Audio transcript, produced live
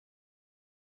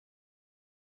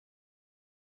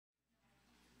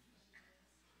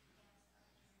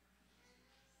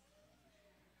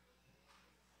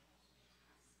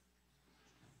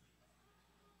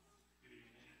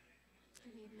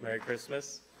Merry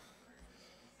Christmas.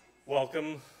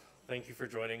 Welcome. Thank you for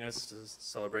joining us to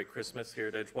celebrate Christmas here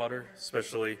at Edgewater,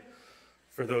 especially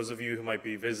for those of you who might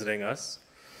be visiting us.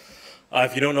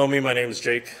 If you don't know me, my name is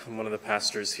Jake. I'm one of the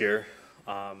pastors here.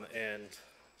 And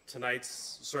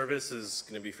tonight's service is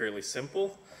going to be fairly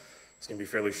simple. It's going to be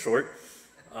fairly short.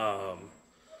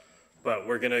 But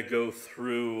we're going to go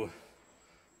through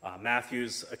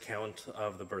Matthew's account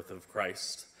of the birth of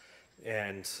Christ.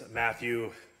 And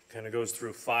Matthew kind of goes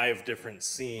through 5 different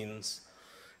scenes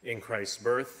in Christ's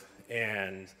birth.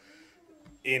 And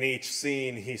in each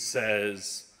scene, he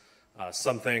says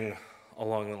something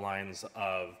along the lines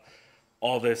of,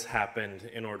 all this happened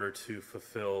in order to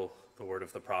fulfill the word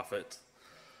of the prophet.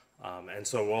 And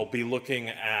so we'll be looking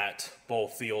at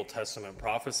both the Old Testament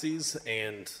prophecies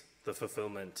and the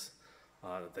fulfillment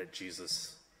that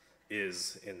Jesus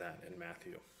is in that in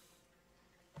Matthew.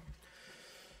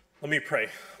 Let me pray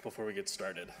before we get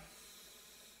started.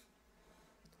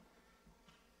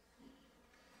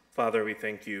 Father, we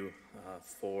thank you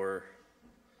for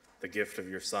the gift of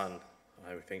your Son.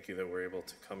 We thank you that we're able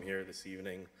to come here this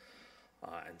evening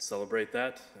and celebrate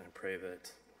that. And I pray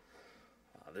that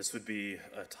this would be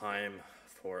a time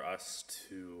for us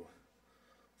to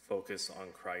focus on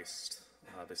Christ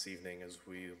this evening as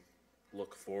we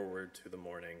look forward to the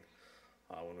morning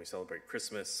when we celebrate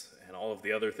Christmas and all of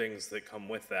the other things that come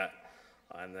with that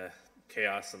and the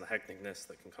chaos and the hecticness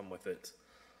that can come with it.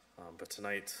 But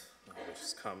tonight, we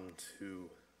just come to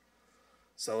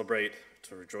celebrate,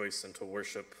 to rejoice, and to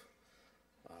worship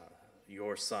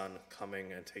your Son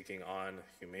coming and taking on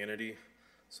humanity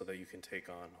so that you can take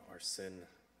on our sin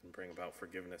and bring about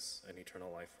forgiveness and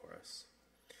eternal life for us.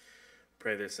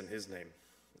 Pray this in his name.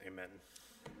 Amen.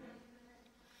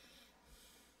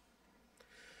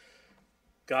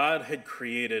 God had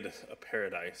created a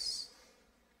paradise.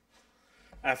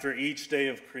 After each day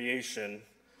of creation,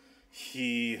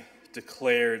 he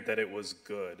declared that it was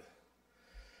good.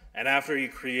 And after he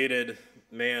created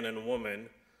man and woman,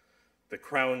 the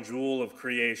crown jewel of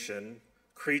creation,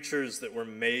 creatures that were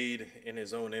made in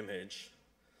his own image,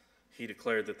 he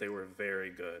declared that they were very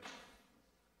good.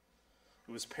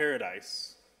 It was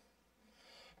paradise.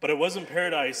 But it wasn't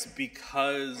paradise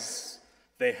because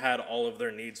they had all of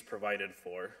their needs provided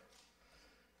for.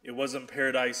 It wasn't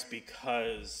paradise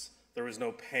because there was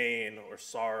no pain or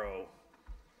sorrow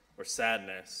or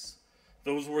sadness.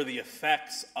 Those were the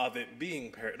effects of it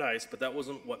being paradise, but that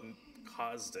wasn't what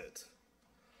caused it.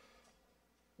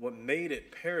 What made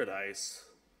it paradise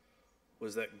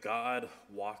was that God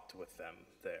walked with them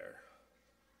there.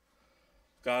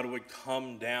 God would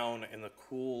come down in the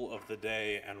cool of the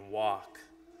day and walk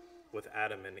with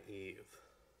Adam and Eve.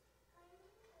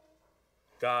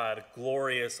 God,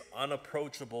 glorious,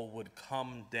 unapproachable, would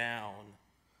come down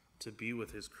to be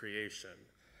with his creation.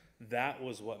 That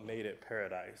was what made it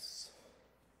paradise.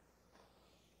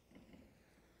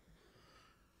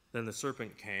 Then the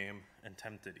serpent came and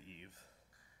tempted Eve.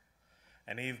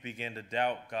 And Eve began to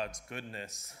doubt God's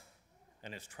goodness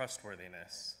and his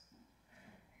trustworthiness.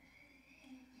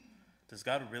 Does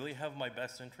God really have my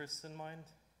best interests in mind?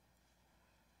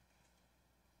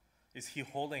 Is he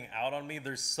holding out on me?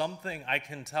 There's something I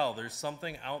can tell. There's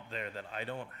something out there that I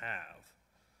don't have.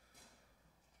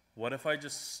 What if I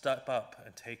just step up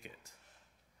and take it?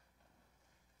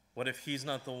 What if he's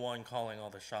not the one calling all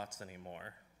the shots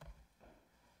anymore?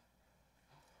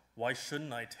 Why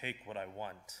shouldn't I take what I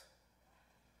want?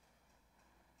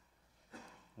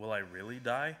 Will I really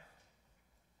die?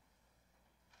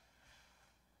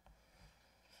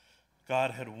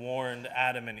 God had warned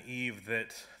Adam and Eve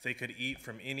that they could eat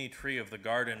from any tree of the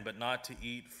garden, but not to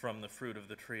eat from the fruit of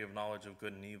the tree of knowledge of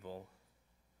good and evil.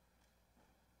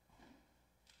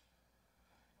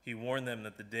 He warned them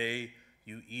that the day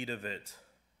you eat of it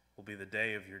will be the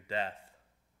day of your death.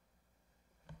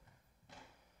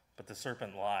 But the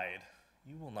serpent lied.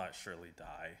 You will not surely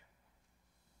die.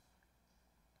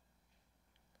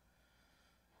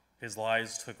 His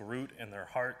lies took root in their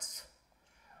hearts.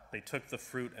 They took the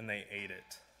fruit and they ate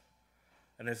it.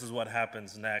 And this is what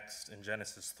happens next in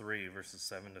Genesis 3, verses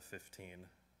 7 to 15.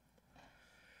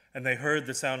 And they heard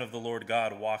the sound of the Lord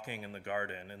God walking in the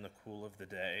garden in the cool of the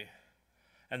day.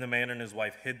 And the man and his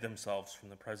wife hid themselves from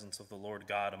the presence of the Lord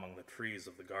God among the trees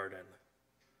of the garden.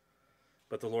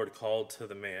 But the Lord called to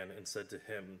the man and said to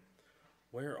him,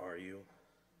 "Where are you?"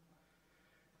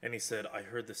 And he said, "I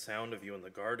heard the sound of you in the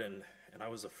garden, and I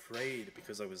was afraid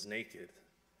because I was naked,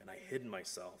 and I hid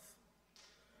myself."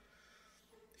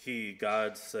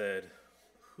 God said,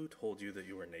 "Who told you that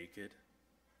you were naked?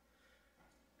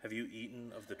 Have you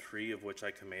eaten of the tree of which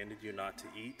I commanded you not to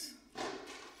eat?"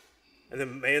 And the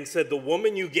man said, "The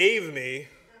woman you gave me,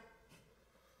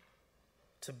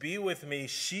 to be with me,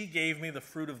 she gave me the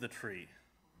fruit of the tree,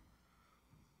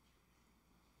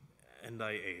 and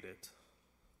I ate it.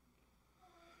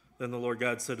 Then the Lord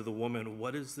God said to the woman,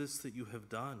 "What is this that you have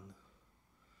done?"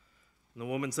 And the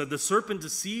woman said, "The serpent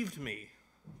deceived me,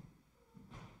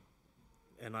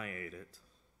 and I ate it."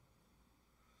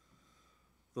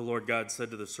 The Lord God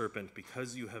said to the serpent,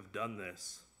 "Because you have done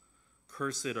this,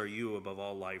 cursed are you above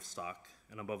all livestock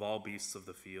and above all beasts of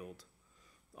the field.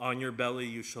 On your belly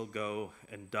you shall go,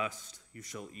 and dust you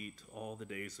shall eat all the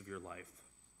days of your life.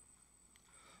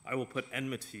 I will put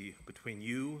enmity between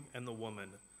you and the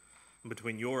woman, and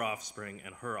between your offspring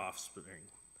and her offspring.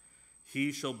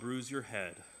 He shall bruise your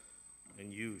head,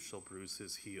 and you shall bruise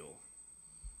his heel."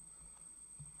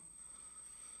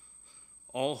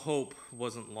 All hope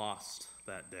wasn't lost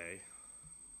that day.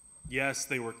 Yes,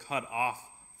 they were cut off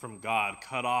from God,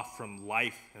 cut off from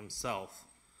life himself.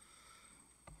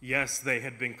 Yes, they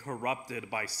had been corrupted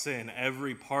by sin.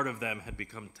 Every part of them had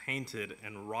become tainted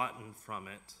and rotten from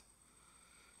it.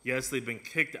 Yes, they'd been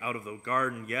kicked out of the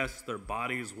garden. Yes, their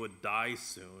bodies would die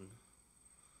soon.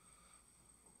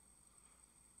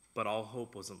 But all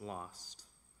hope wasn't lost,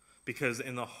 because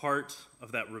in the heart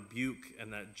of that rebuke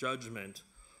and that judgment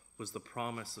was the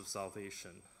promise of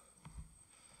salvation.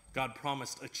 God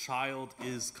promised a child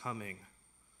is coming.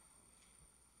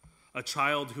 A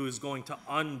child who is going to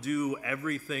undo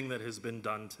everything that has been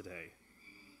done today.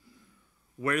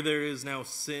 Where there is now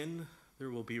sin, there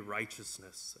will be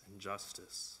righteousness and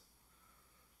justice.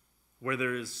 Where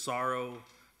there is sorrow,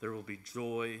 there will be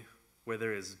joy. Where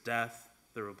there is death,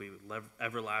 there will be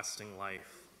everlasting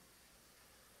life.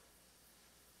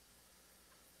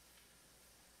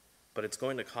 But it's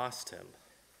going to cost him.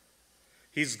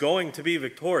 He's going to be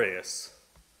victorious,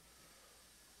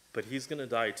 but he's going to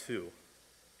die too.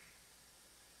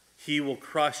 He will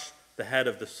crush the head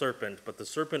of the serpent, but the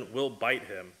serpent will bite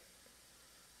him,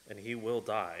 and he will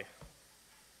die.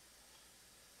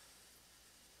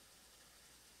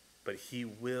 But he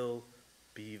will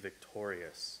be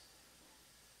victorious.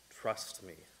 Trust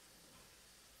me.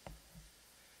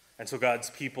 And so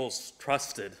God's people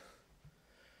trusted,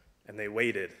 and they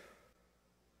waited.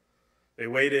 They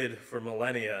waited for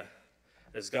millennia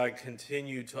as God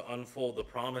continued to unfold the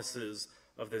promises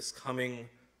of this coming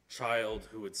child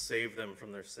who would save them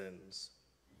from their sins.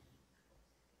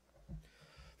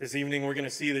 This evening, we're going to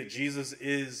see that Jesus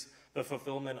is the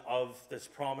fulfillment of this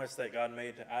promise that God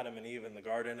made to Adam and Eve in the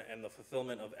garden, and the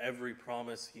fulfillment of every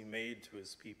promise he made to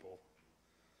his people.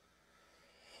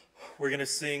 We're going to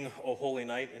sing O Holy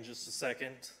Night in just a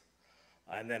second,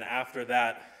 and then after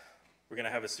that, we're going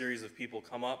to have a series of people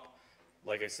come up.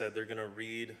 Like I said, they're going to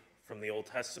read from the Old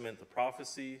Testament the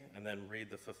prophecy, and then read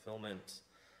the fulfillment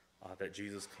that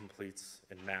Jesus completes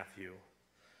in Matthew.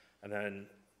 And then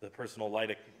the person will light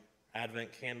an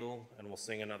Advent candle, and we'll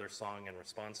sing another song in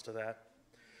response to that.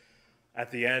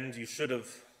 At the end, you should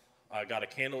have got a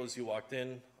candle as you walked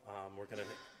in. We're going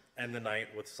to end the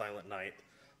night with Silent Night,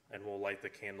 and we'll light the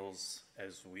candles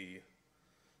as we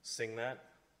sing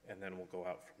that, and then we'll go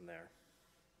out from there.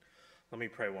 Let me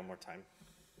pray one more time.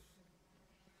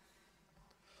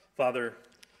 Father,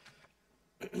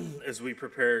 as we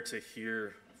prepare to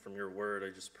hear from your word, I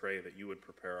just pray that you would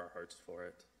prepare our hearts for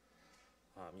it.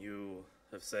 You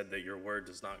have said that your word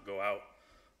does not go out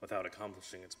without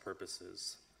accomplishing its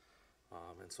purposes.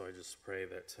 And so I just pray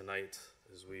that tonight,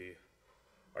 as we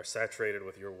are saturated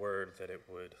with your word, that it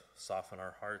would soften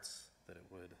our hearts, that it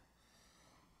would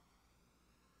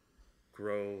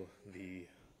grow the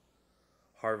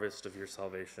harvest of your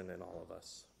salvation in all of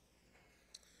us.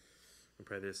 We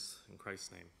pray this in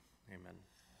Christ's name. Amen.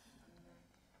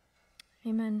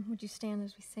 Amen. Would you stand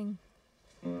as we sing?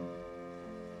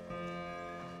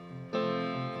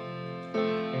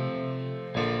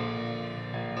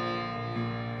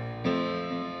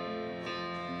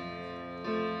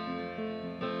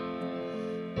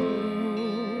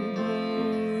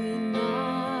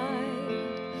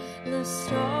 The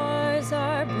stars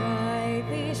are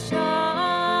brightly shining.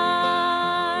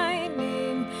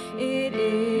 It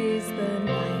is the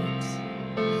night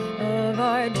of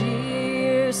our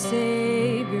dear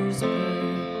Savior's birth.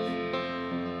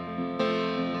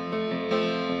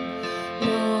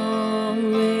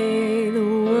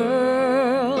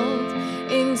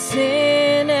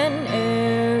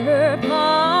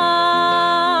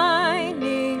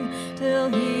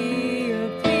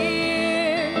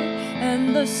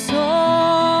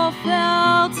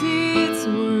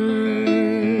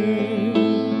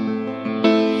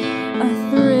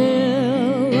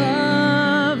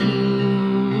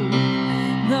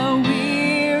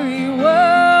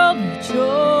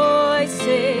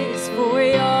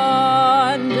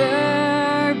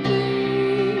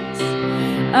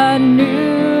 a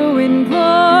new and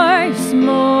glorious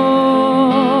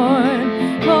morn.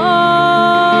 Fall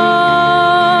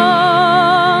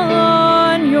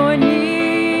on your knees.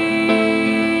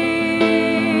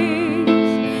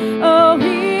 Oh, hear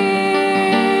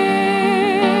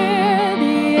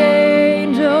the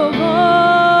angel voices.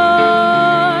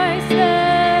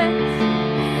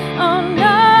 Oh,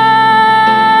 night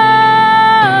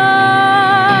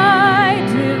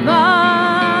divine.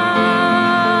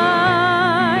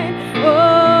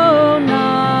 Oh,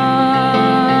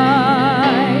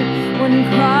 night when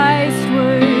Christ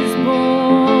was born.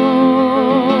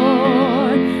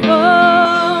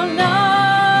 Oh, night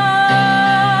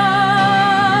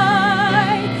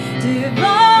divine.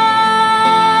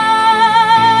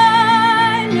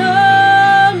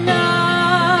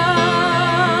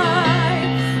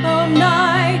 Oh,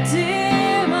 night divine.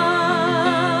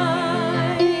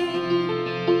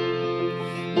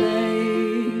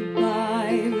 Led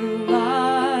by the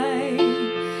light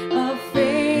of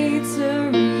faith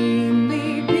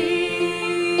serenely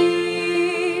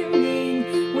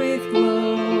beaming with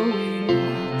glowing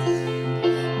eyes,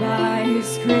 by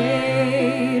his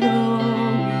cradle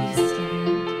we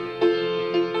stand.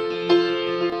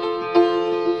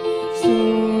 So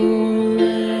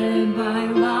led by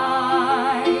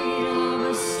light of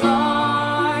a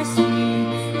star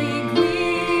sweetly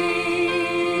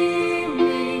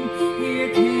gleaming,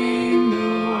 here came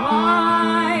the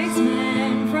wise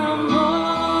men from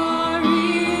Orient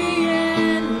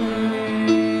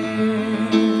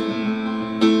land.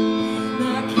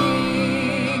 The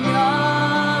King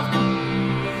of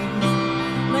Kings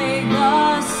lay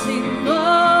thus in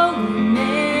lowly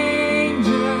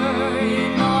manger.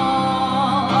 In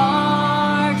all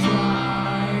our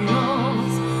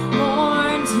trials,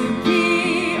 born to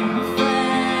be our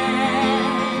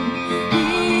friend. He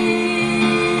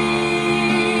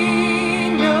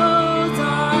knows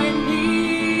our need.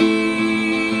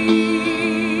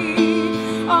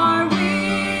 Our weakness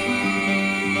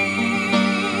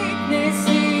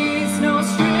is no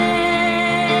stranger.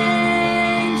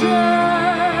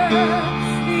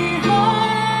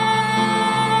 Behold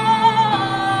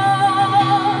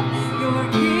your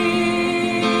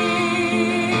King,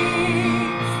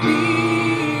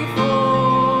 before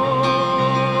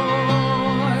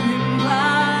him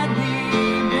gladly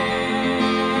bend.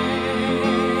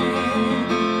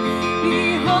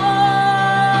 Behold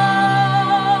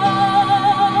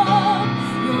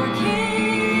your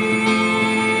King,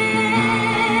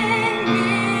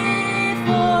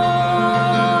 before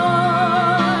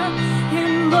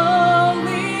him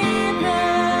lowly bend.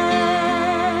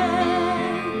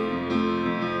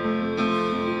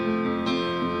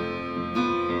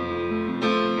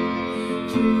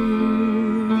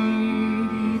 Truly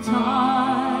he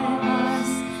taught us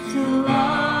to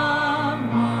love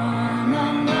one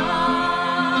another.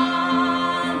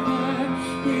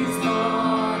 His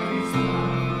thought is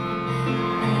love,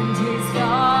 and his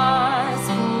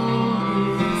gospel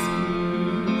is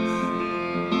peace.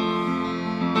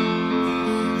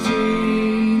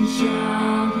 Chains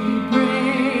shall he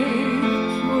break,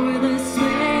 for the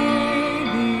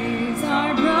slave is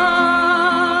our brother,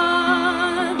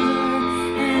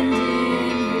 and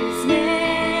in his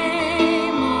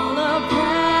name all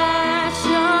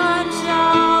oppression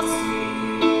shall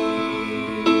cease.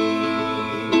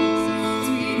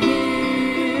 Sweet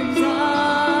hymns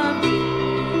of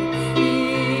joy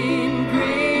in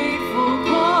grateful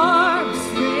chorus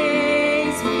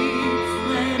raise we,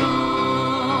 let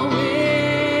all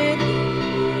within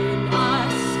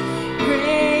us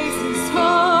praise his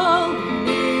holy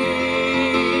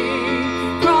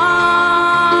name. Christ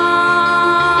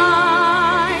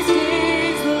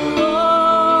is the Lord.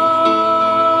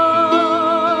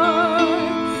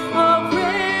 Oh,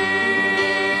 praise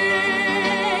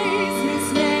his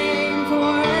name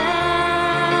forever.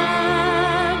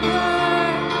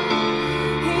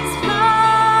 His power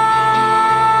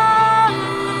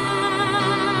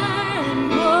and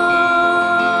glory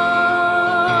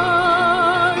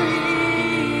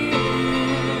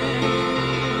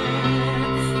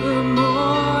the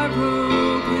more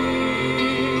proclaim.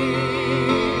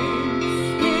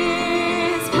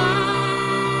 His power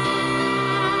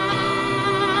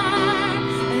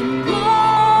and glory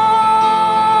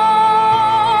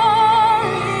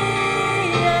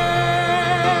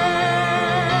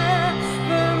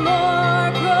the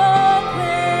more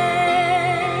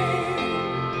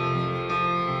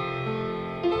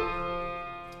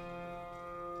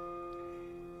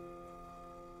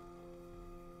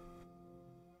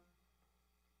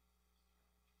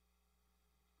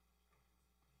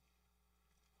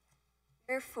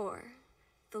Therefore,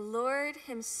 the Lord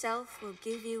himself will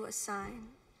give you a sign.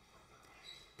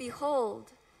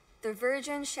 Behold, the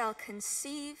virgin shall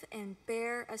conceive and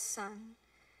bear a son,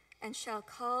 and shall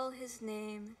call his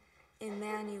name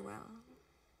Emmanuel.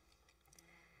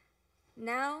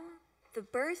 Now, the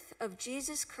birth of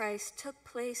Jesus Christ took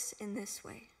place in this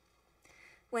way.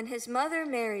 When his mother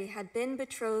Mary had been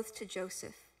betrothed to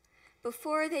Joseph,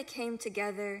 before they came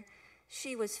together,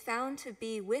 she was found to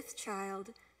be with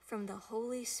child from the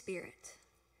Holy Spirit.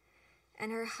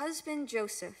 And her husband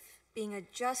Joseph, being a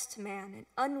just man and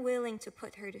unwilling to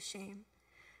put her to shame,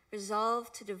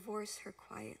 resolved to divorce her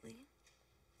quietly.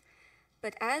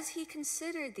 But as he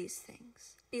considered these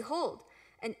things, behold,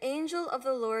 an angel of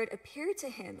the Lord appeared to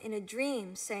him in a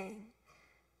dream, saying,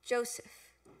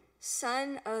 Joseph,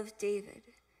 son of David,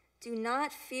 do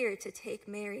not fear to take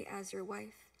Mary as your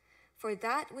wife, for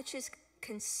that which is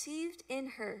conceived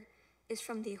in her is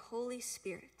from the Holy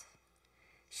Spirit.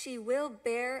 She will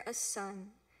bear a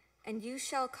son, and you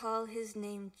shall call his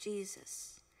name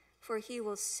Jesus, for he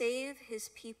will save his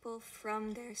people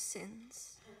from their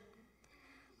sins.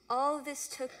 All this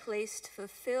took place to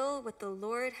fulfill what the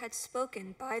Lord had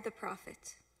spoken by the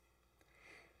prophet.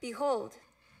 Behold,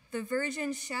 the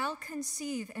virgin shall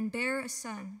conceive and bear a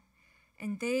son,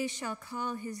 and they shall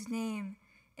call his name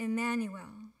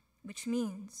Emmanuel, which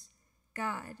means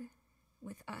God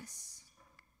with us.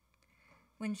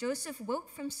 When Joseph woke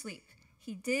from sleep,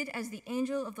 he did as the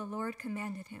angel of the Lord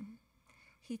commanded him.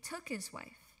 He took his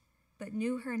wife, but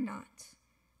knew her not,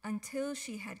 until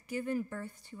she had given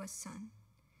birth to a son,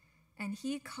 and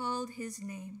he called his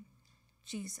name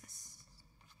Jesus.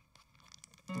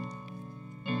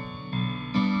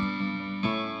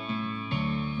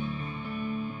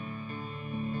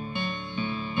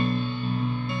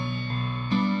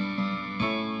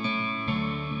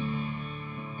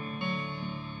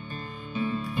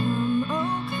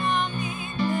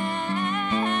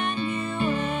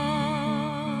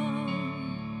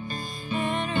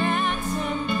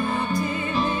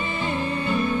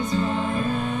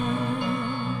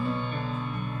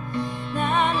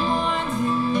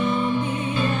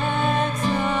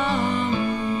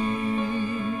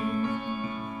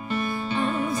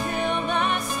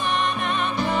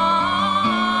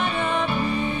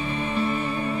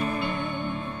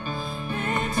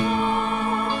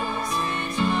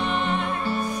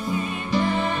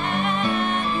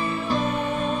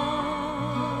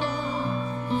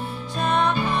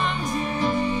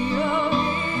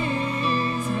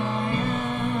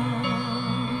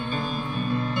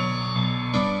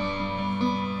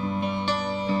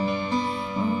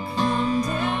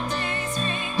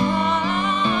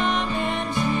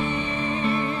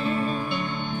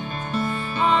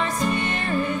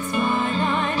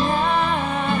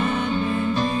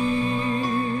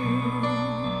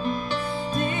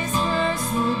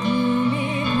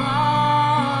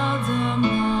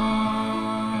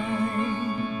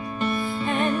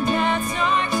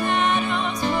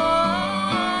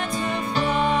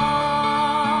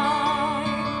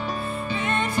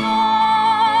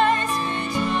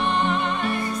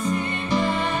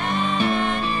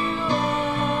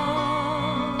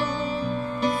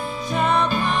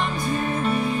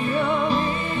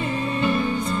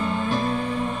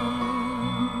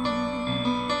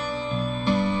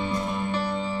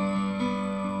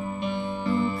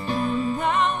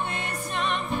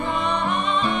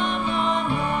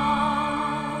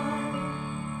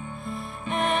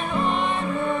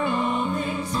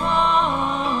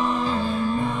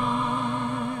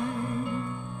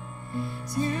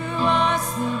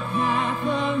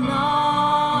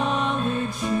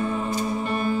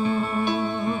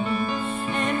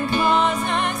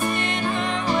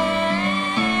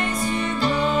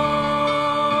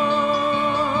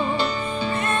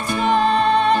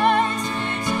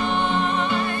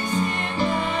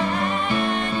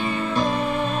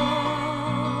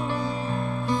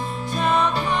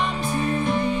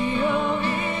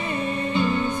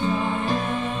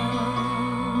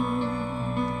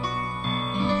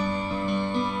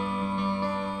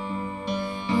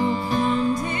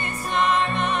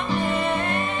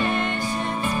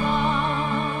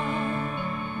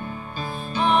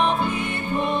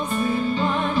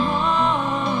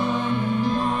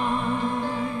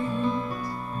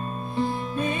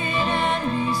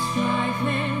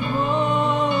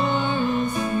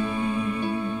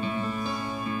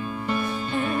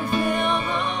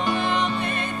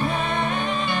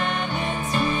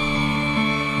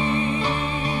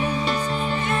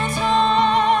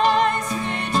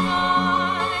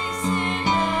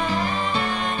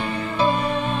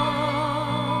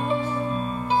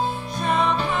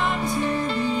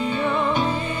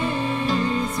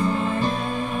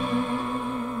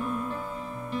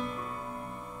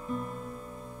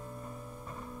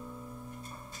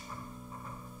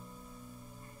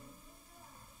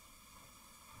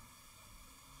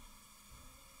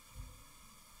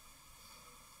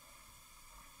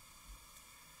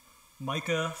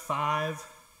 Micah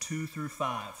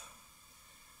 5:2-5.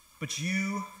 But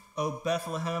you, O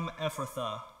Bethlehem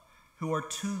Ephrathah, who are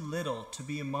too little to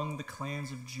be among the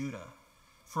clans of Judah,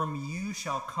 from you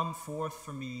shall come forth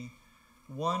for me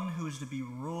one who is to be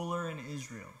ruler in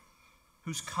Israel,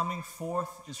 whose coming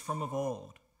forth is from of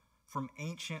old, from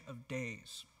ancient of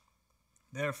days.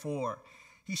 Therefore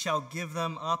he shall give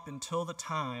them up until the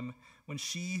time when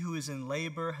she who is in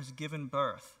labor has given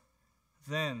birth.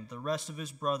 Then the rest of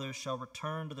his brothers shall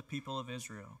return to the people of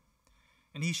Israel.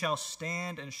 And he shall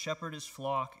stand and shepherd his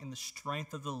flock in the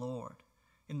strength of the Lord,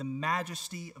 in the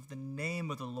majesty of the name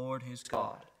of the Lord his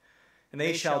God. And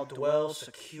they shall dwell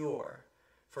secure,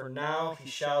 for now he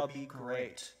shall be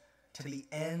great to the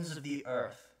ends of the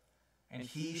earth, and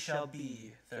he shall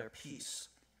be their peace.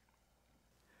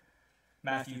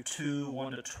 Matthew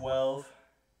 2:1-12.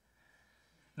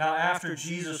 Now after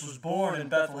Jesus was born in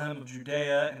Bethlehem of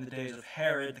Judea in the days of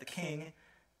Herod the king,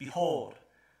 behold,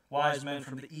 wise men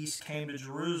from the east came to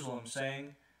Jerusalem,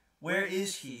 saying, Where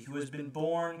is he who has been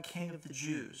born King of the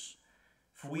Jews?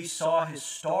 For we saw his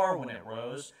star when it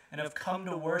rose, and have come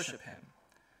to worship him.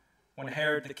 When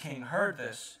Herod the king heard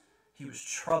this, he was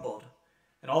troubled,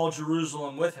 and all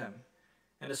Jerusalem with him.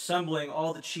 And assembling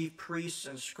all the chief priests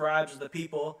and scribes of the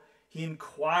people, he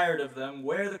inquired of them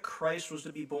where the Christ was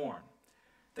to be born.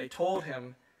 They told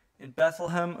him, In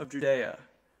Bethlehem of Judea,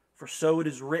 for so it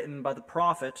is written by the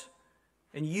prophet,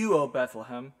 And you, O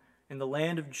Bethlehem, in the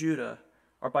land of Judah,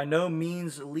 are by no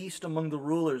means least among the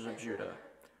rulers of Judah,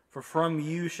 for from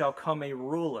you shall come a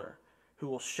ruler who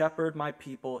will shepherd my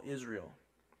people Israel.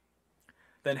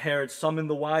 Then Herod summoned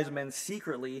the wise men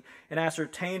secretly and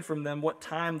ascertained from them what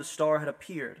time the star had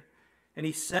appeared. And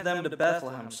he sent them to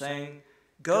Bethlehem, saying,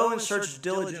 Go and search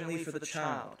diligently for the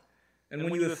child, and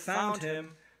when you have found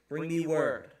him, bring me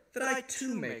word, that I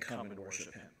too may come and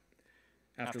worship him.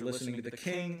 After listening to the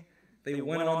king, they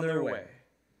went on their way.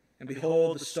 And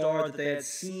behold, the star that they had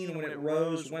seen when it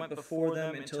rose went before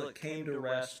them until it came to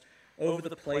rest over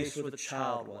the place where the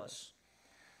child was.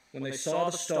 When they saw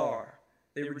the star,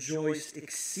 they rejoiced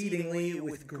exceedingly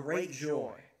with great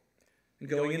joy. And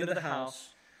going into the house,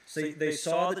 they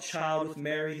saw the child with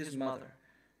Mary his mother,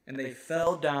 and they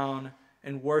fell down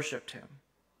and worshipped him.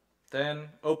 Then,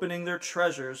 opening their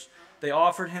treasures, they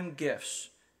offered him gifts,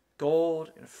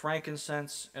 gold and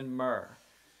frankincense and myrrh.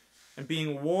 And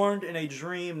being warned in a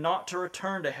dream not to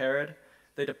return to Herod,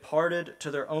 they departed to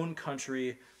their own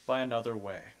country by another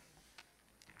way.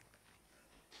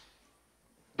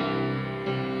 The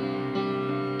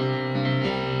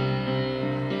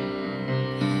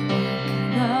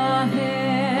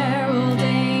herald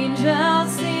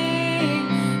angels sing,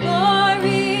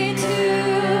 glory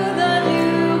to the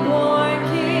newborn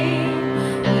King.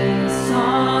 Peace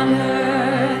on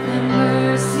earth and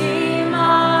mercy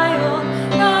mild,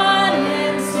 God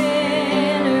and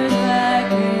sinners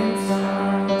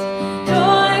reconciled.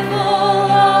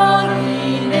 Joyful all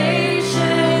ye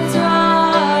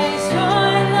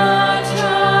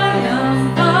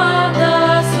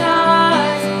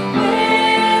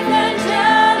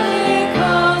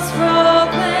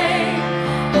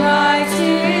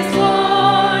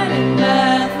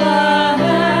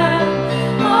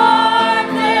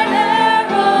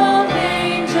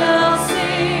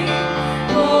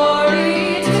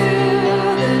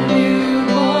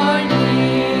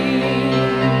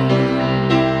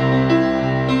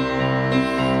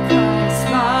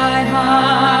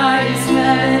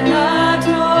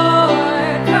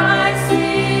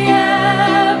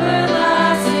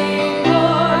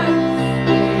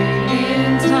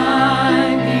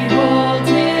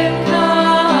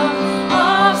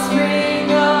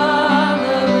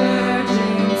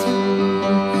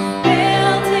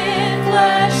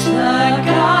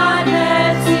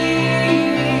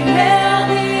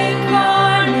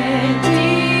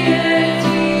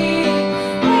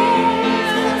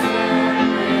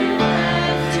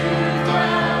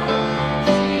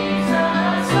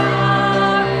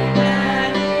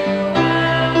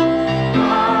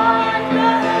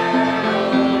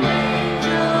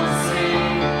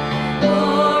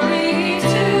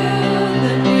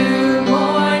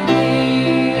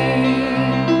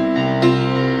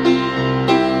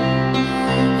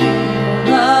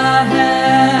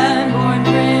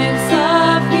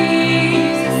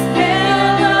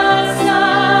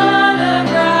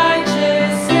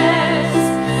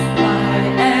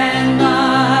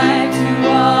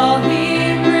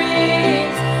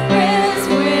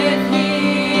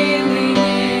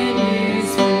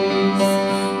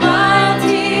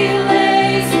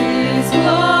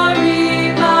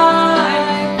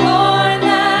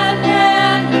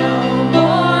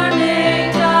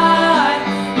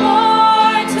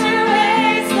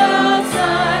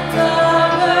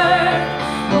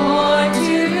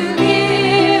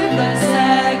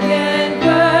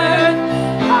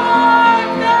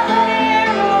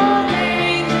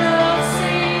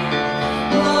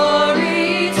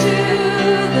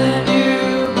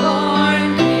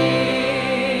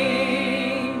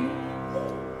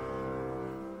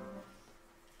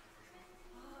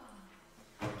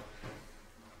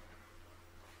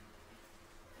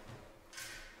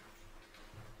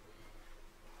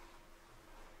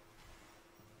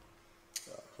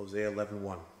Hosea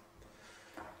 11:1.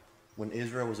 When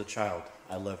Israel was a child,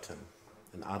 I loved him,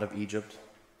 and out of Egypt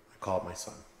I called my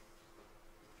son.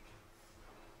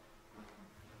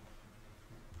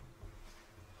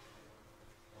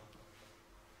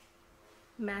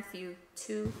 Matthew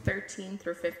 2:13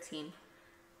 through 15.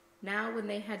 Now when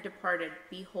they had departed,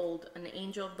 behold, an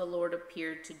angel of the Lord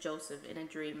appeared to Joseph in a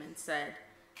dream and said,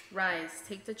 Rise,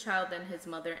 take the child and his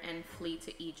mother and flee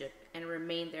to Egypt, and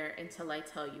remain there until I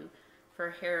tell you,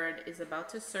 for Herod is about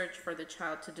to search for the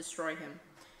child to destroy him.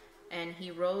 And he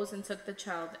rose and took the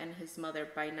child and his mother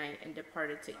by night and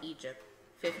departed to Egypt.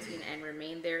 15. And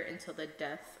remained there until the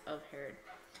death of Herod.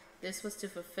 This was to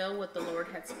fulfill what the Lord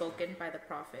had spoken by the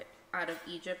prophet. Out of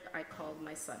Egypt I called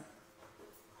my son.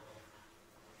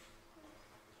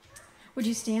 Would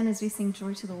you stand as we sing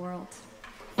Joy to the World?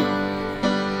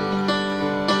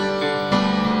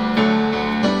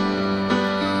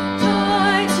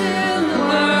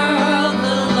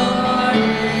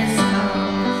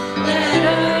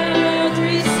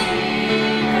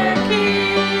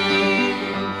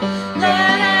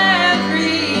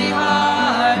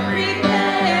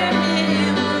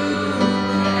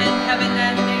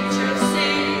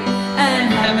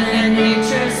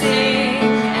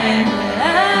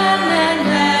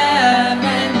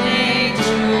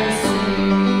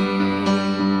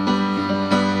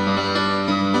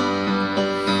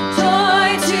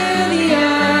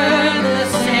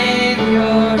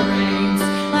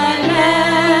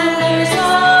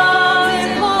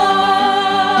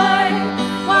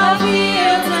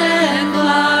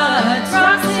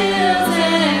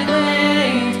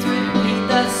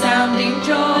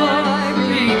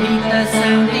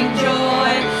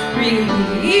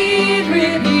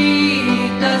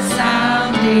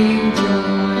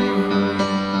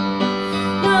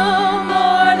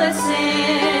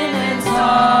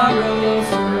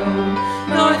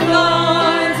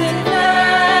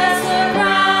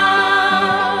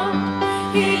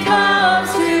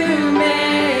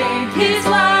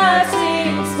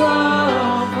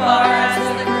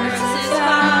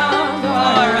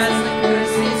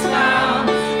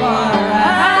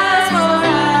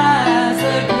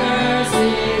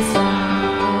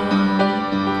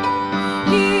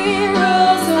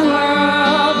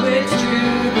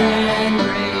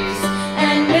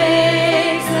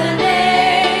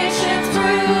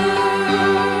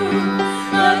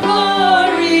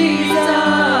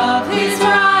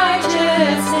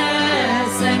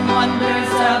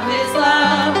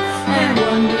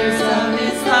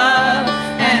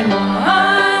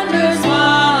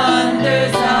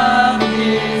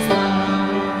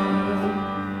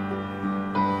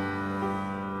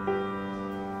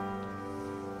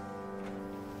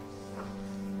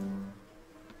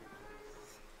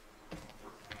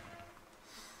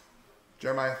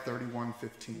 Jeremiah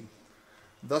 31:15.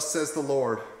 Thus says the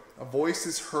Lord, a voice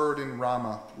is heard in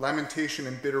Ramah, lamentation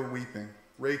and bitter weeping.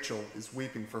 Rachel is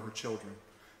weeping for her children.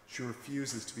 She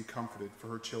refuses to be comforted for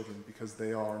her children because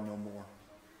they are no more.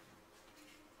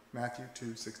 Matthew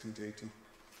 2:16-18.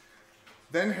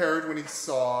 Then Herod, when he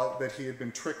saw that he had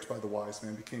been tricked by the wise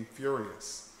men, became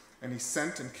furious, and he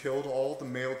sent and killed all the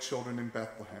male children in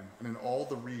Bethlehem and in all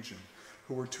the region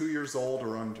who were 2 years old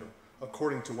or under,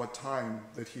 according to what time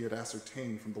that he had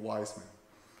ascertained from the wise men.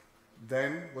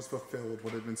 Then was fulfilled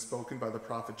what had been spoken by the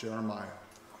prophet Jeremiah.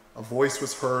 A voice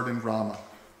was heard in Ramah,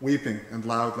 weeping and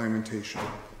loud lamentation,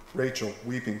 Rachel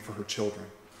weeping for her children.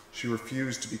 She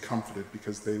refused to be comforted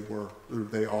because they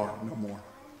are no more.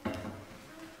 Bethlehem.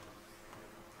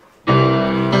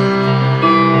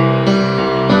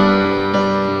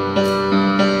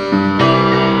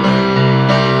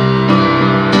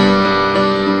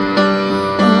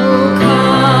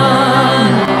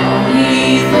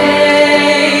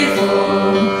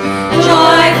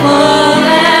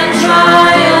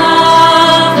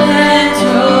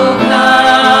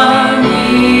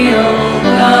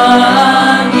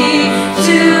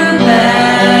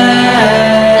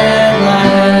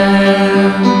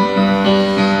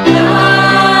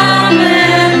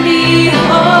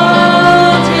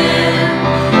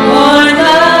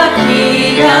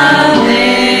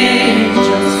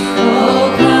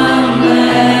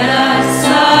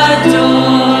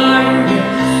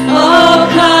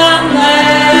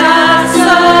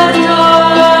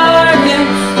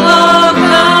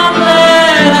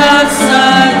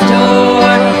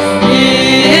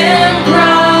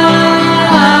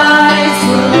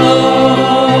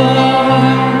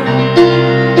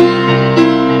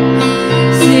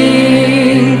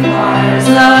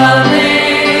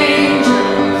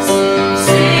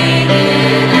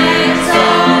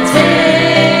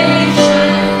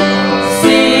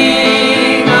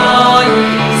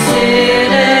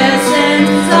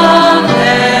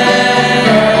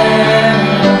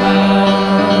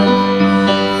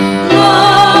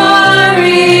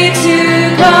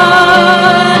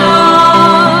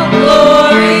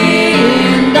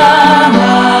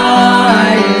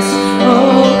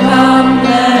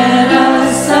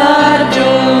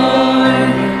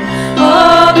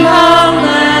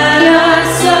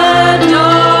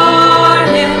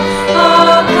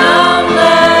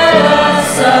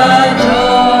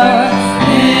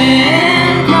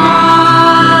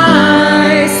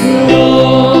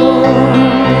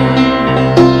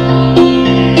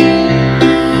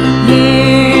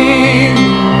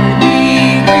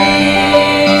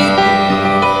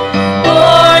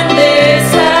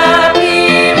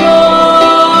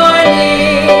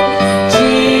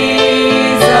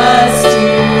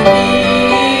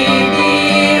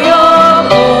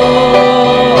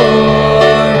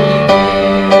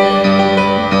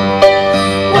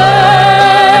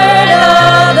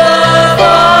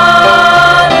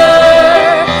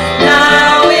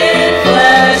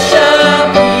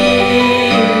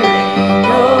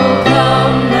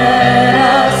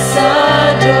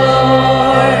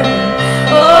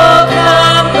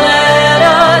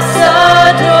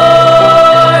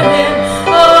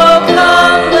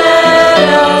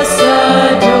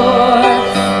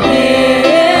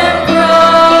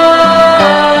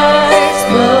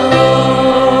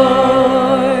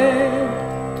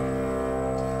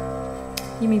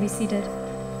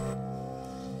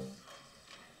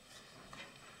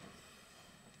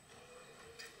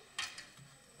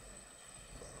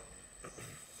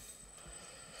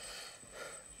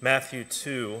 Matthew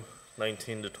 2,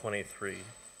 19 to 23.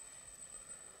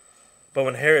 But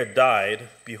when Herod died,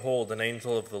 behold, an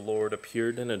angel of the Lord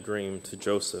appeared in a dream to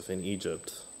Joseph in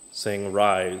Egypt, saying,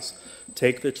 Rise,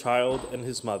 take the child and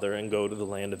his mother, and go to the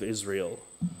land of Israel.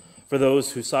 For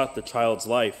those who sought the child's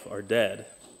life are dead.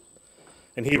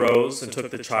 And he rose and took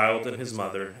the child and his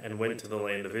mother, and went to the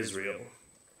land of Israel.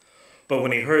 But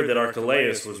when he heard that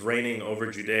Archelaus was reigning over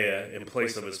Judea in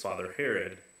place of his father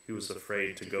Herod, he was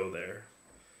afraid to go there.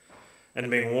 And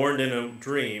being warned in a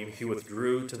dream, he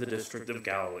withdrew to the district of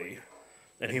Galilee,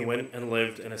 and he went and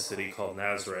lived in a city called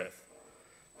Nazareth,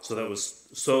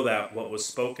 so that what was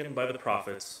spoken by the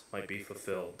prophets might be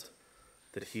fulfilled,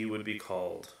 that he would be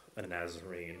called a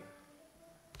Nazarene.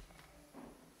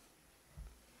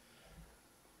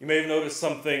 You may have noticed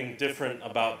something different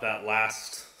about that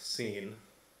last scene.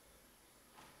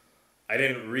 I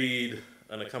didn't read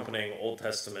an accompanying Old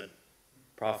Testament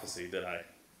prophecy, did I?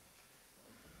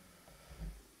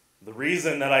 The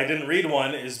reason that I didn't read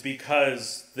one is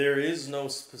because there is no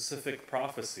specific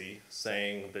prophecy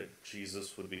saying that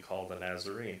Jesus would be called a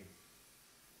Nazarene.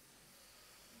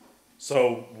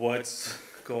 So what's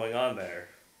going on there?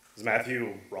 Is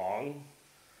Matthew wrong?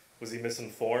 Was he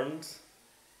misinformed?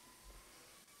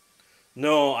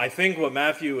 No, I think what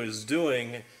Matthew is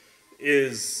doing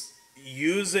is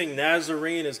using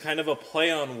Nazarene as kind of a play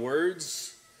on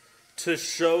words to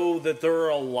show that there are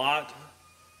a lot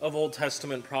of Old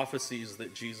Testament prophecies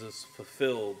that Jesus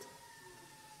fulfilled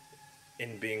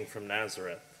in being from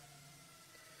Nazareth.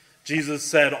 Jesus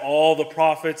said, all the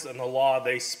prophets and the law,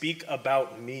 they speak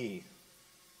about me.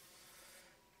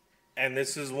 And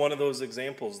this is one of those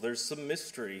examples. There's some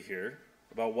mystery here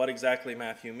about what exactly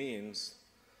Matthew means.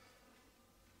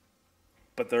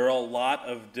 But there are a lot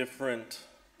of different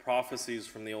prophecies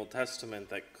from the Old Testament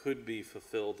that could be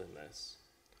fulfilled in this.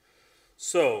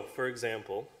 So, for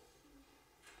example,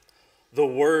 the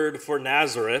word for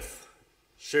Nazareth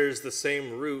shares the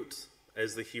same root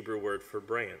as the Hebrew word for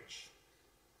branch.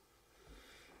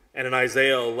 And in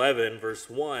Isaiah 11, verse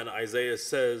 1, Isaiah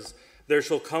says, there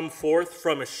shall come forth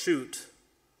a shoot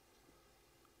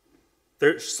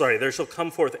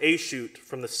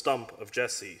from the stump of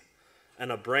Jesse,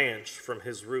 and a branch from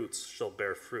his roots shall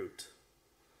bear fruit.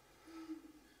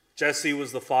 Jesse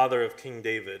was the father of King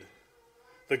David,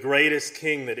 the greatest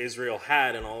king that Israel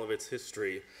had in all of its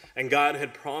history. And God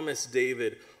had promised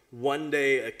David, one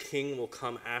day a king will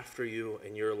come after you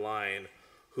in your line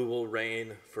who will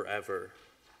reign forever.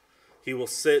 He will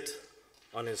sit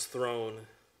on his throne,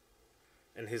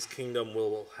 and his kingdom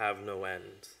will have no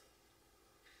end.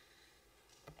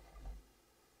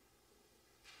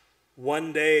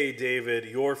 One day, David,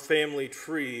 your family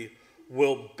tree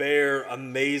will bear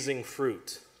amazing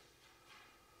fruit.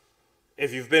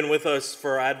 If you've been with us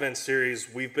for our Advent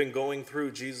series, we've been going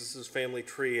through Jesus' family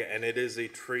tree, and it is a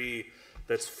tree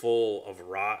that's full of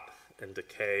rot and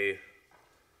decay.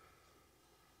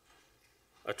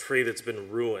 A tree that's been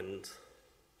ruined.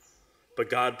 But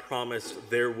God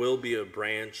promised there will be a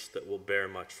branch that will bear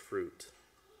much fruit.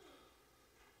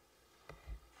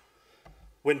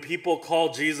 When people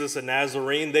call Jesus a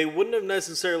Nazarene, they wouldn't have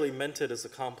necessarily meant it as a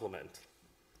compliment.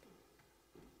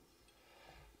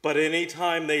 But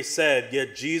anytime they said,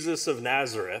 yet Jesus of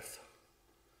Nazareth,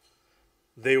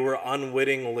 they were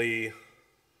unwittingly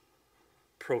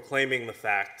proclaiming the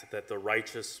fact that the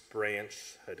righteous branch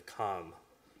had come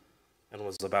and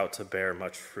was about to bear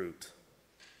much fruit.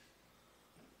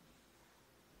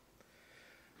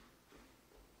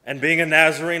 And being a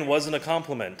Nazarene wasn't a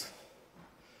compliment.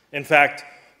 In fact,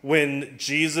 when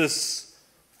Jesus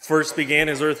first began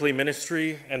his earthly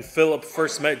ministry and Philip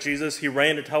first met Jesus, he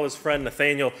ran to tell his friend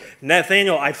Nathanael,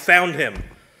 Nathanael, I found him,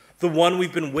 the one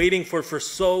we've been waiting for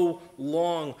so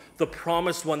long, the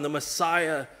promised one, the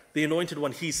Messiah, the anointed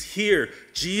one. He's here,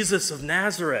 Jesus of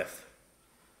Nazareth.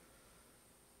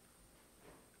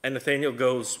 And Nathanael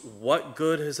goes, what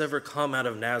good has ever come out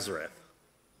of Nazareth?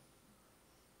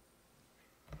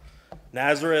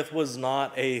 Nazareth was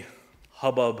not a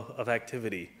hubbub of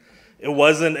activity. It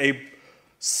wasn't a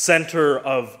center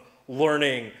of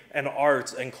learning and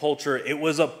arts and culture. It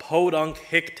was a podunk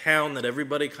hick town that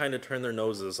everybody kind of turned their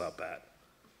noses up at.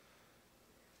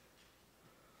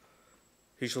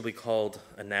 He shall be called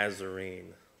a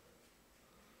Nazarene.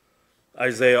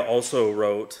 Isaiah also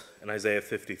wrote in Isaiah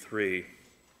 53,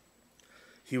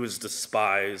 he was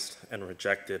despised and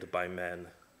rejected by men,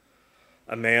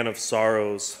 a man of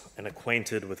sorrows and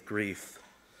acquainted with grief.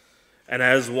 And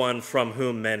as one from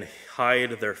whom men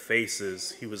hide their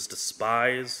faces, he was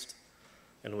despised,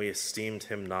 and we esteemed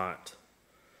him not.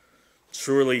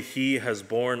 Surely he has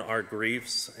borne our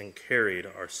griefs and carried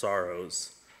our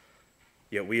sorrows.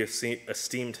 yet we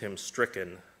esteemed him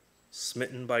stricken,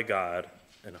 smitten by God,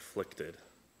 and afflicted.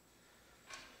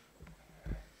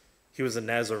 He was a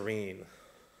Nazarene,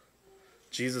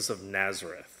 Jesus of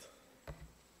Nazareth,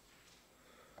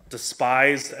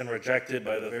 despised and rejected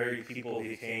by the very people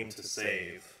he came to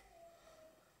save.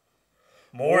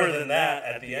 More than that,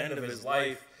 at the end of his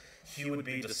life, he would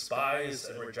be despised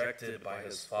and rejected by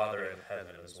his Father in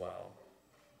heaven as well.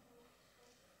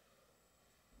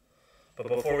 But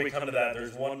before we come to that,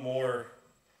 there's one more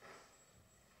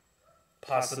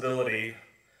possibility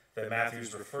that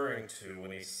Matthew's referring to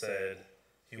when he said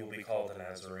he will be called a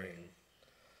Nazarene.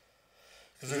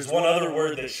 Because there's one other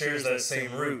word that shares that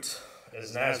same root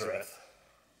as Nazareth.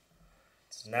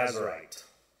 It's Nazarite.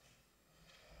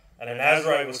 And a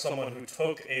Nazarite was someone who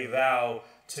took a vow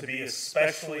to be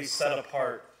especially set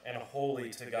apart and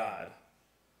holy to God.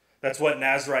 That's what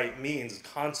Nazarite means,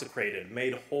 consecrated,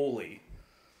 made holy,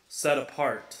 set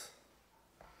apart.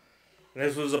 And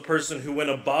this was a person who went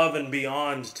above and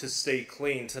beyond to stay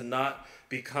clean, to not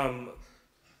become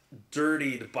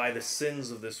dirtied by the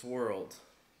sins of this world,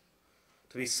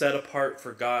 to be set apart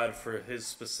for God for his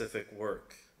specific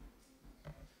work.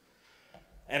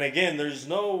 And again, there's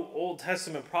no Old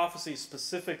Testament prophecy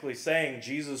specifically saying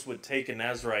Jesus would take a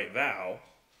Nazarite vow.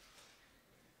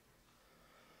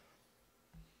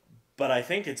 But I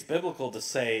think it's biblical to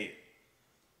say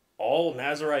all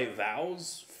Nazarite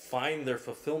vows find their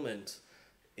fulfillment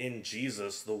in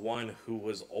Jesus, the one who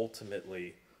was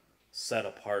ultimately set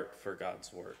apart for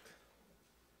God's work.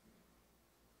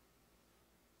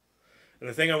 And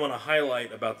the thing I want to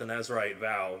highlight about the Nazarite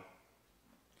vow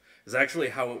is actually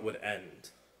how it would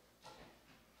end.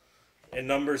 In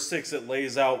Numbers 6, it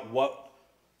lays out what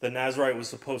the Nazarite was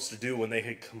supposed to do when they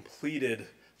had completed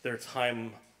their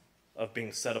time of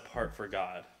being set apart for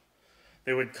God.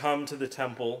 They would come to the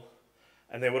temple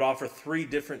and they would offer 3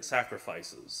 different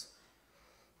sacrifices: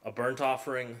 a burnt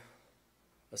offering,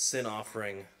 a sin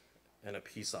offering, and a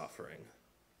peace offering.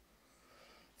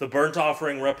 The burnt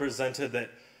offering represented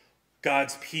that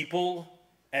God's people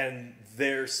and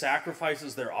their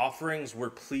sacrifices, their offerings, were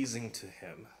pleasing to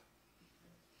him.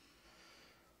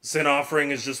 Sin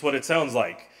offering is just what it sounds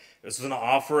like. This was an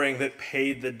offering that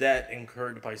paid the debt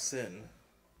incurred by sin.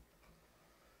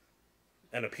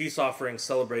 And a peace offering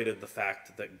celebrated the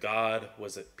fact that God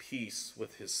was at peace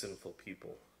with his sinful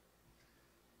people.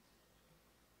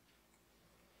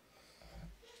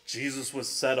 Jesus was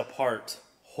set apart,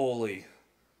 holy.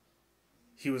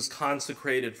 He was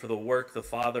consecrated for the work the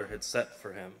Father had set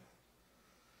for him.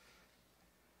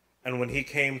 And when he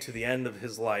came to the end of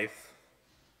his life,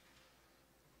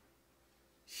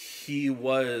 he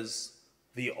was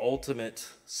the ultimate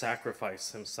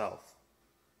sacrifice himself.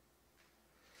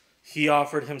 He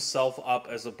offered himself up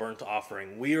as a burnt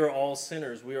offering. We are all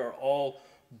sinners. We are all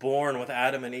born with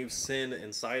Adam and Eve's sin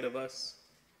inside of us.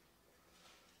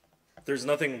 There's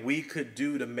nothing we could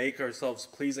do to make ourselves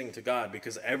pleasing to God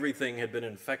because everything had been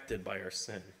infected by our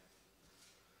sin.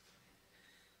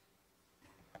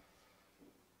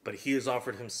 But he has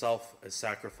offered himself as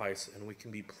sacrifice, and we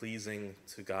can be pleasing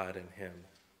to God in him.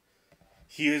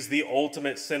 He is the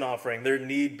ultimate sin offering. There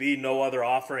need be no other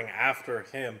offering after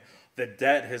him. The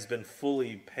debt has been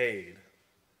fully paid.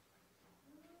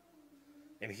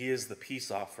 And he is the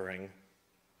peace offering.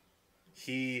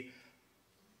 He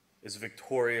is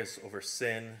victorious over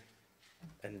sin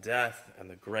and death and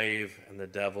the grave and the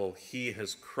devil. He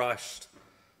has crushed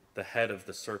the head of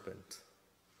the serpent.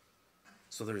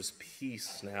 So there's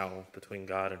peace now between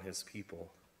God and his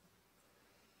people.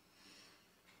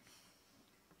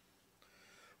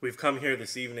 We've come here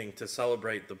this evening to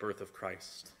celebrate the birth of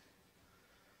Christ.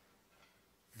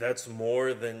 That's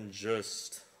more than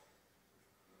just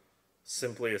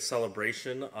simply a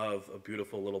celebration of a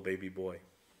beautiful little baby boy.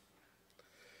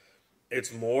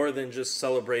 It's more than just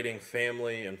celebrating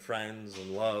family and friends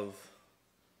and love.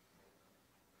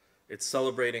 It's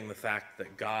celebrating the fact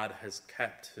that God has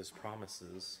kept his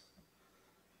promises.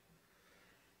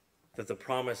 That the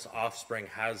promised offspring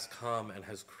has come and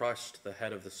has crushed the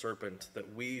head of the serpent.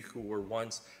 That we who were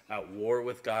once at war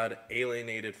with God,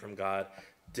 alienated from God,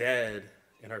 dead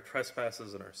in our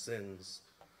trespasses and our sins,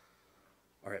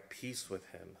 are at peace with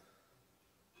him.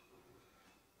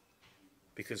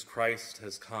 Because Christ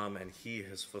has come and he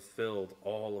has fulfilled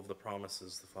all of the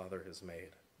promises the Father has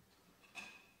made.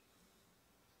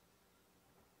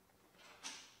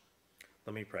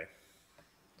 Let me pray.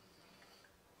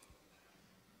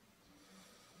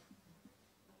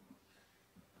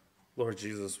 Lord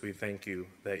Jesus, we thank you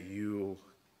that you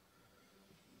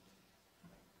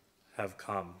have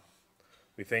come.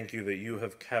 We thank you that you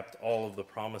have kept all of the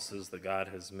promises that God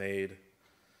has made.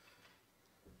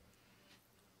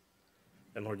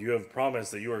 And Lord, you have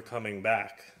promised that you are coming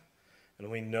back. And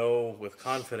we know with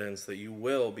confidence that you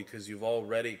will, because you've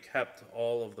already kept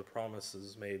all of the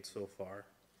promises made so far.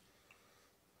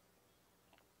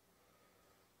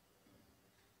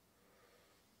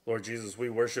 Lord Jesus, we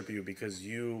worship you because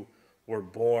you were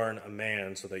born a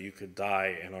man so that you could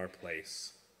die in our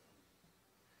place.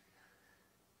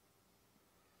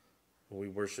 We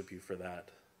worship you for that.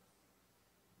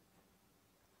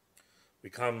 We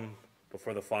come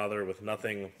before the Father with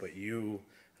nothing but you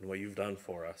and what you've done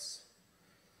for us.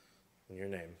 In your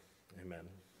name, amen.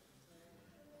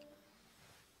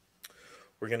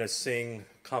 We're going to sing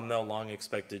Come Thou Long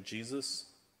Expected Jesus.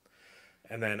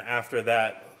 And then after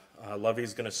that,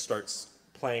 Lovey's going to start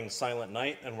playing Silent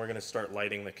Night, and we're going to start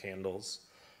lighting the candles.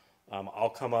 I'll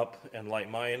come up and light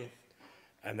mine,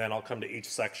 and then I'll come to each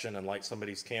section and light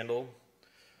somebody's candle.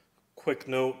 Quick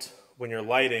note, when you're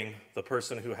lighting, the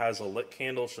person who has a lit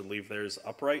candle should leave theirs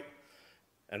upright,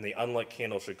 and the unlit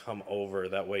candle should come over.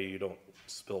 That way you don't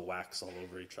spill wax all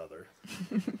over each other.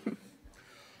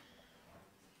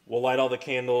 We'll light all the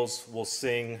candles, we'll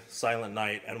sing Silent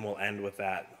Night, and we'll end with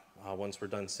that. Once we're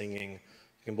done singing,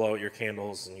 you can blow out your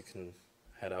candles and you can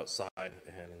head outside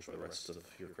and enjoy the rest of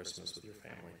your Christmas with your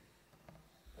family.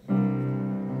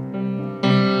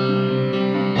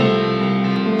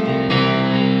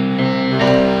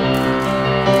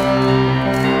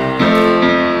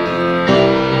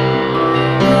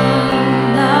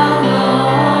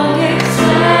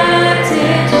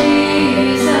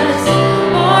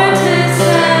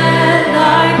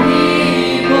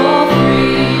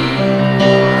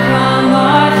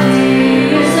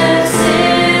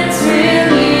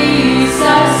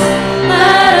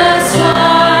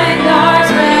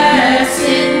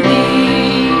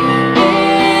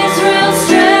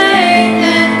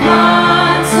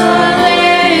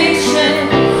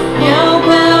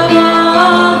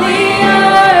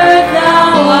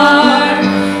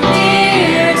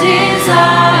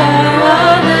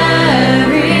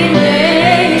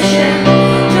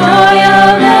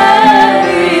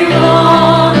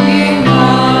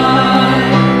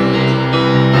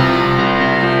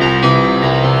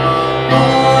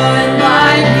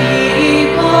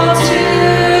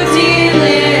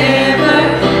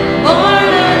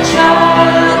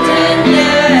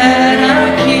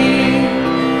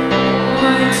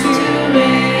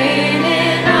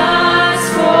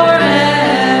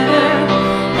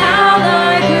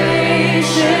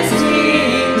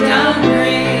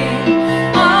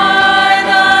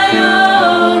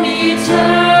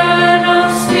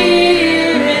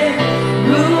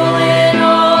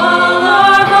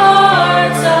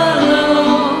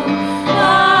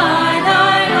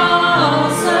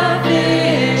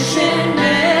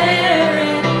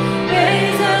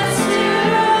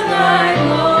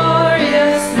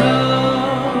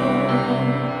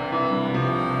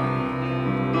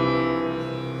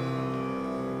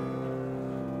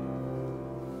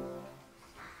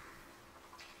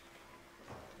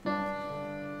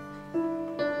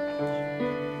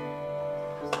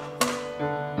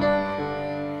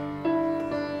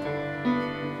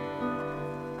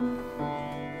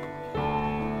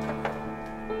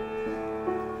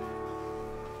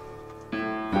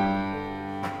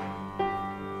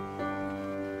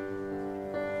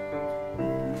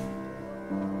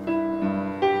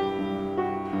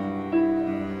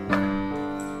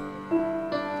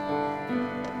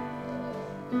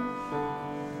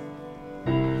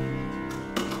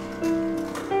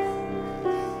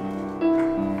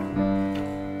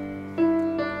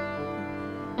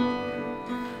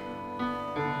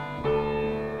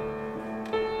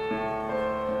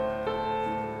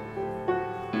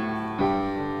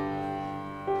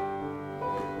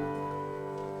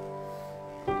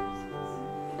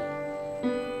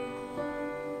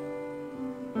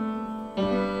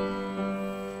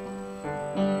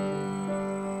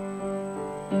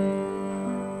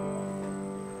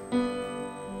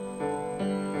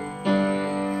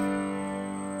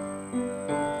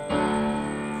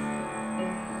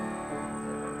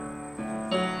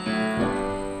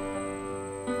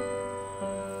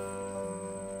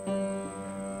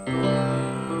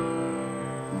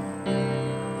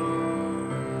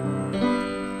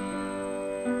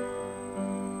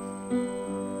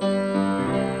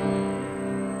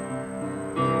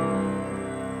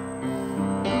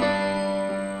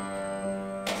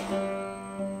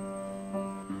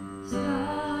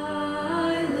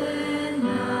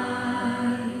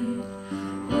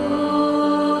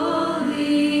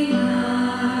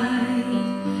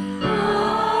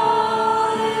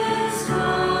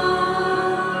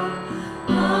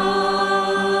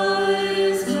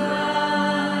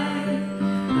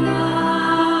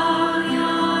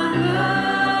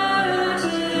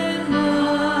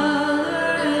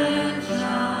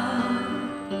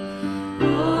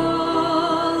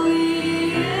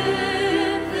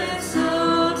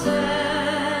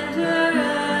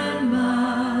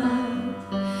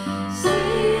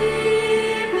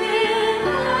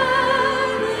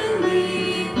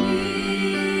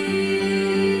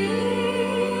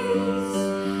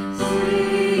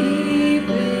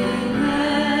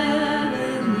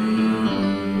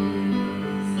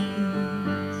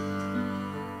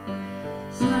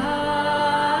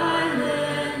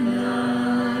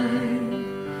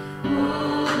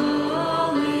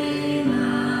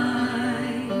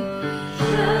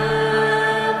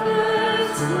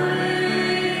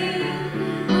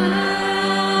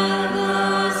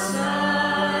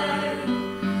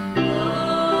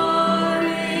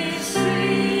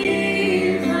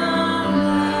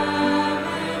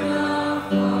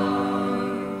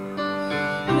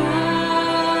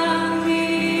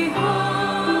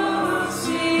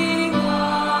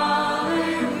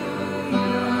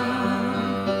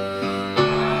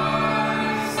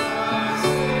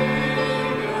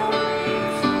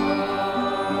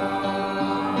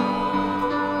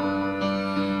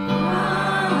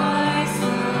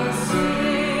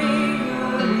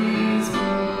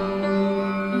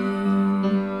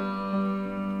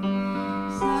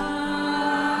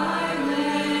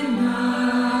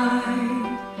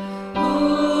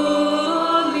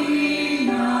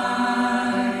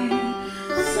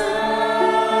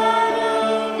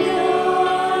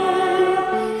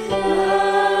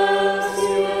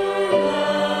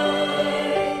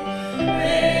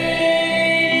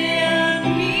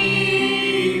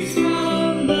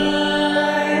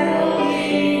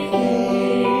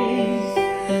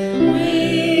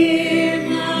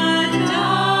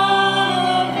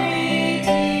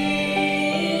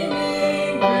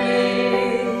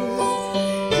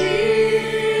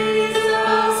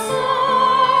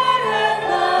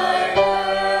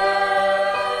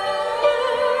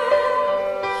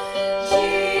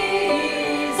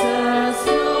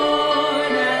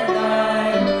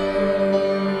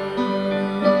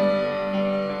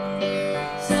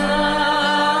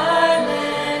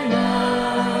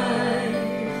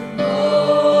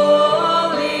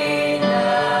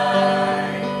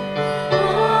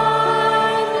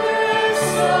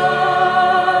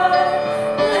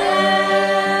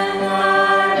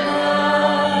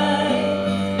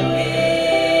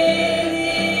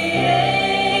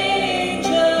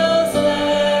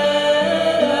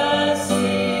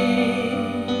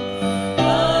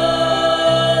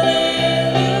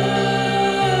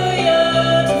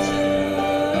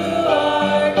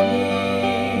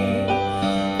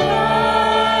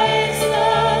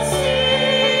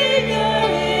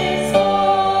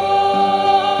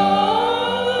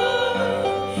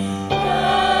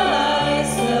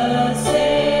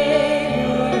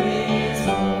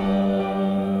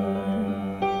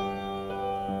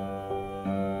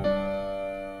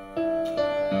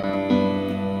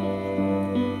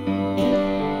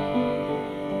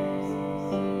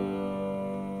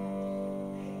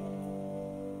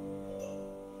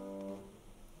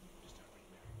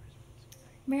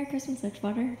 Merry Christmas,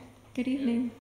 Edgewater. Good evening.